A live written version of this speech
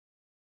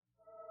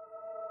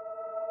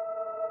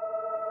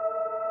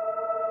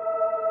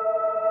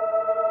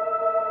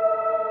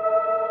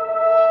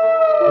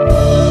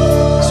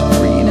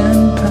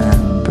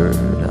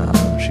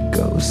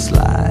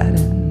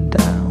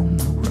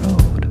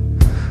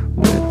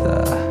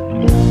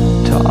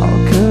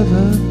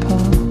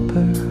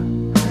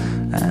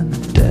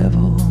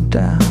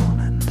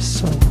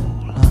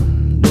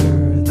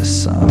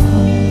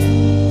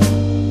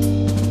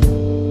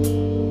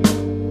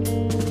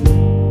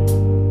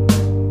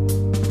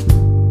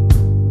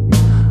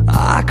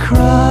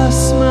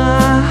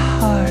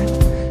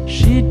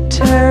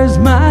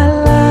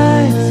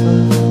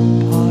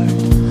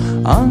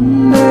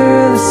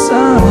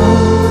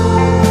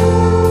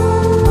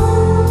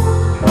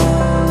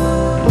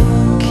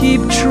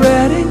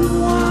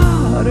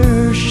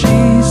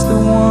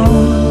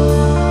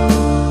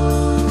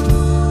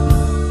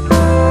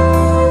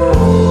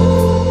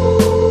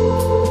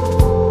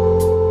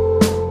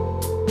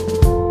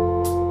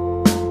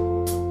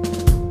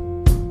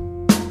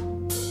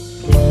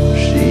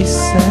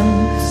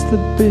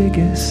the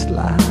biggest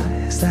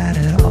lies, that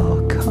it all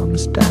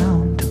comes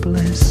down to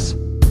bliss.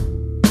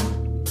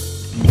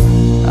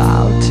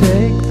 I'll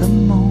take the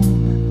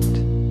moment,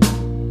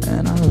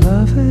 and I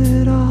love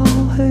it all,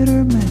 hit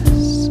or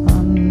miss,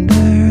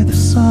 under the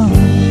sun.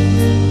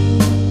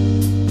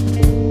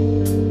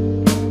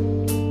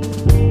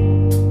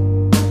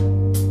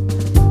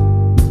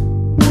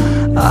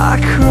 I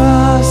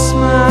cross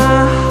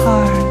my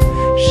heart,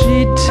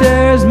 she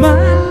tears my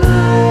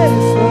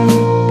life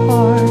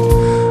apart,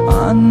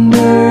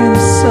 under the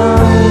sun.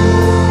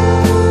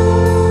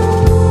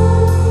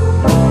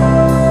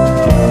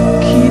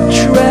 Keep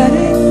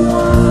treading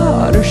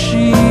water,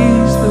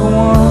 she's the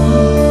one.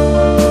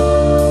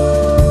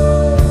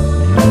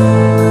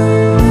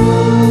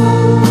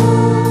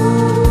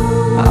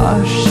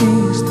 Ah,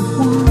 she's the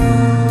one.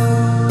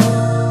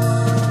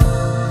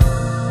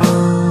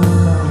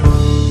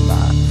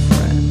 My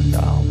friend,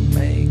 I'll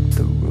make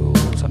the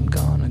rules. I'm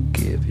gonna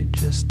give you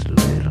just a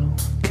little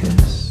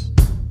kiss.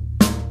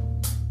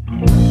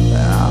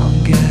 I'll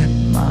get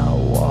my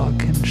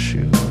walking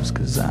shoes,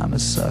 'cause I'm a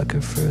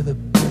sucker for the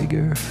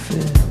bigger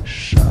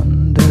fish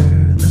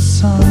under the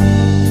sun.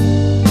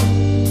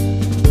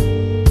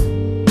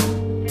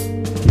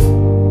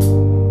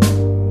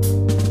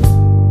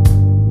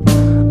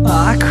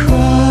 I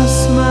cross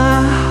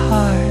my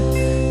heart,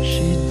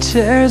 she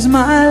tears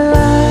my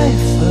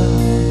life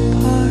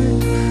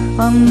apart,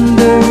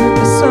 under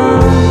the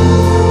sun.